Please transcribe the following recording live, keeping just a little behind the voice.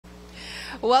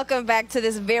Welcome back to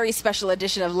this very special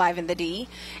edition of Live in the D.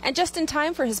 And just in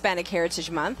time for Hispanic Heritage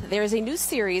Month, there is a new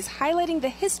series highlighting the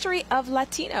history of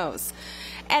Latinos.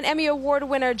 And Emmy Award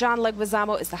winner John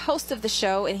Leguizamo is the host of the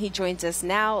show, and he joins us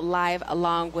now live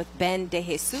along with Ben De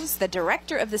Jesus, the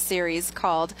director of the series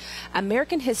called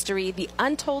American History, the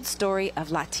Untold Story of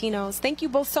Latinos. Thank you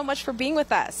both so much for being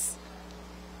with us.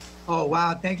 Oh,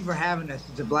 wow. Thank you for having us.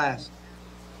 It's a blast.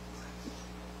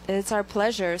 It's our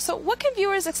pleasure. So what can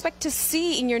viewers expect to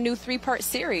see in your new three-part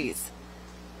series?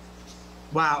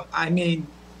 Wow. I mean,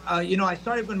 I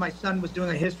started when my son was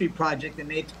doing a history project in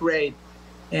 8th grade,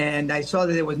 and I saw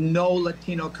that there was no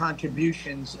Latino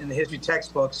contributions in the history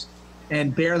textbooks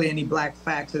and barely any black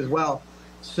facts as well.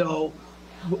 So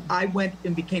I went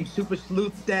and became super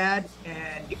sleuth dad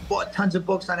and bought tons of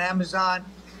books on Amazon,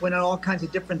 went on all kinds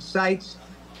of different sites.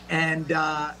 And,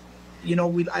 I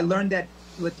learned that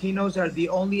Latinos are the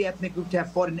only ethnic group to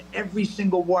have fought in every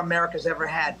single war America's ever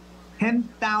had.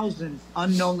 10,000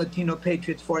 unknown Latino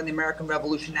patriots fought in the American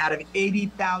Revolution out of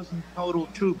 80,000 total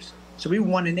troops. So we were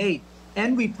 1 in 8.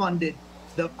 And we funded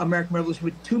the American Revolution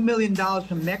with $2 million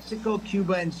from Mexico,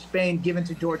 Cuba, and Spain given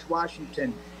to George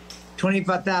Washington.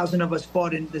 25,000 of us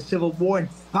fought in the Civil War, and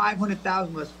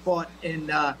 500,000 of us fought in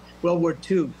World War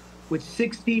II, with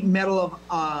 60 Medal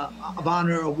of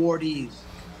Honor awardees.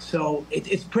 So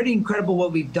it's pretty incredible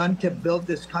what we've done to build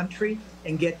this country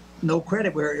and get no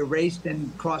credit. We're erased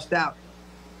and crossed out.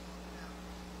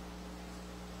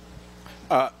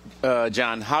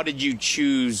 John, how did you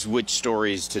choose which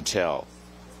stories to tell?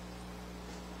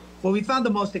 Well, we found the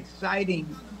most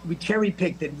exciting. We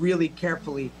cherry-picked it really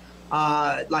carefully.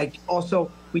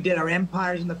 Also, we did our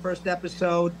empires in the first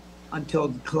episode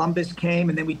until Columbus came,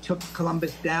 and then we took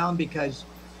Columbus down because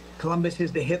Columbus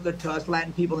is the Hitler to us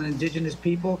Latin people and indigenous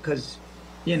people, because,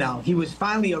 he was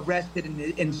finally arrested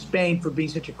in Spain for being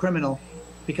such a criminal,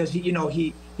 because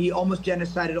he almost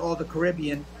genocided all the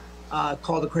Caribbean,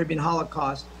 called the Caribbean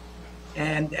Holocaust.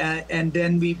 And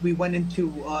then we went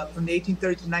into, from the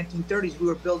 1830s to 1930s, we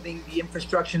were building the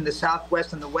infrastructure in the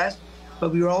Southwest and the West,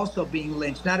 but we were also being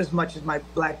lynched, not as much as my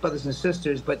black brothers and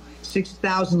sisters, but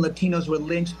 6,000 Latinos were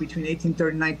lynched between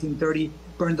 1830 and 1930,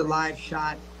 burned alive,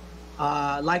 shot.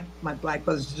 Like my black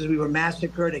brothers and sisters, we were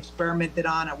massacred, experimented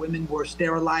on. Our women were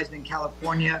sterilized in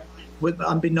California.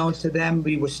 Unbeknownst to them,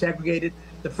 we were segregated.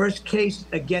 The first case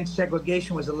against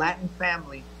segregation was a Latin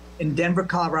family in Denver,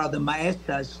 Colorado, the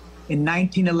Maestas, in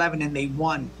 1911, and they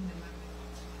won.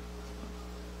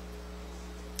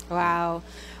 Wow.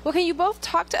 Well, can you both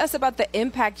talk to us about the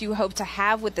impact you hope to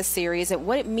have with the series and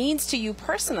what it means to you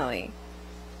personally?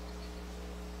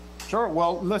 Sure.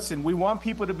 Well, listen, we want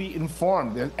people to be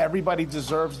informed. Everybody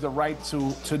deserves the right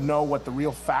to know what the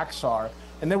real facts are.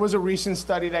 And there was a recent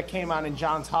study that came out in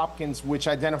Johns Hopkins which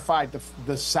identified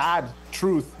the sad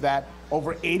truth that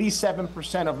over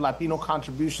 87% of Latino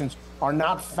contributions are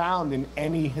not found in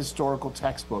any historical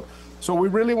textbook. So we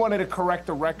really wanted to correct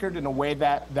the record in a way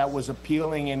that was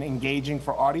appealing and engaging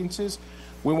for audiences.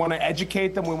 We want to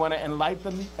educate them, we want to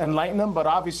enlighten them, but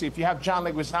obviously if you have John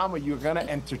Leguizamo, you're going to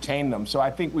entertain them. So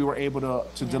I think we were able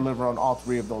to deliver on all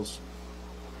three of those.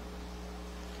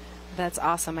 That's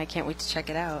awesome. I can't wait to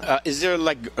check it out. Is there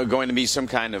going to be some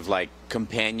kind of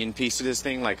companion piece to this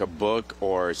thing, like a book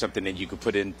or something that you could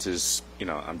put into,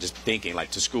 I'm just thinking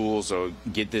to schools or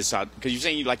get this out? Because you're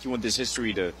saying you want this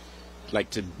history to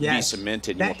be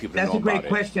cemented. You want people to know about it. That's a great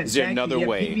question. Is there another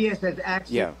way? PBS has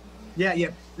access. Yeah.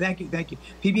 Thank you.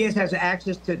 PBS has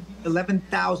access to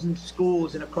 11,000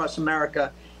 schools across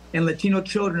America, and Latino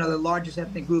children are the largest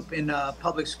ethnic group in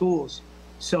public schools.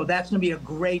 So that's going to be a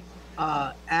great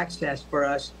access for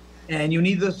us. And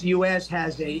Unidos US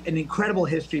has an incredible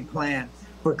history plan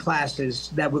for classes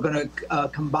that we're going to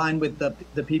combine with the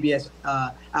PBS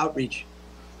outreach.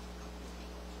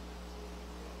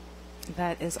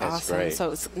 That is That's awesome. great.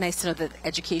 So it's nice to know that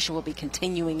education will be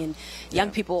continuing and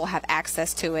young people will have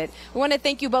access to it. We want to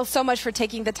thank you both so much for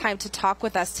taking the time to talk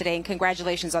with us today, and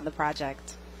congratulations on the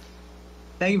project.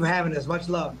 Thank you for having us. Much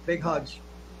love. Big hugs.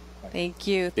 Thank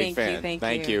you. Big fan.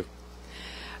 Thank you.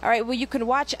 All right, well, you can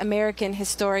watch American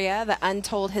Historia, the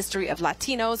Untold History of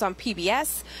Latinos on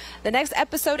PBS. The next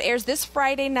episode airs this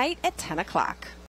Friday night at 10 o'clock.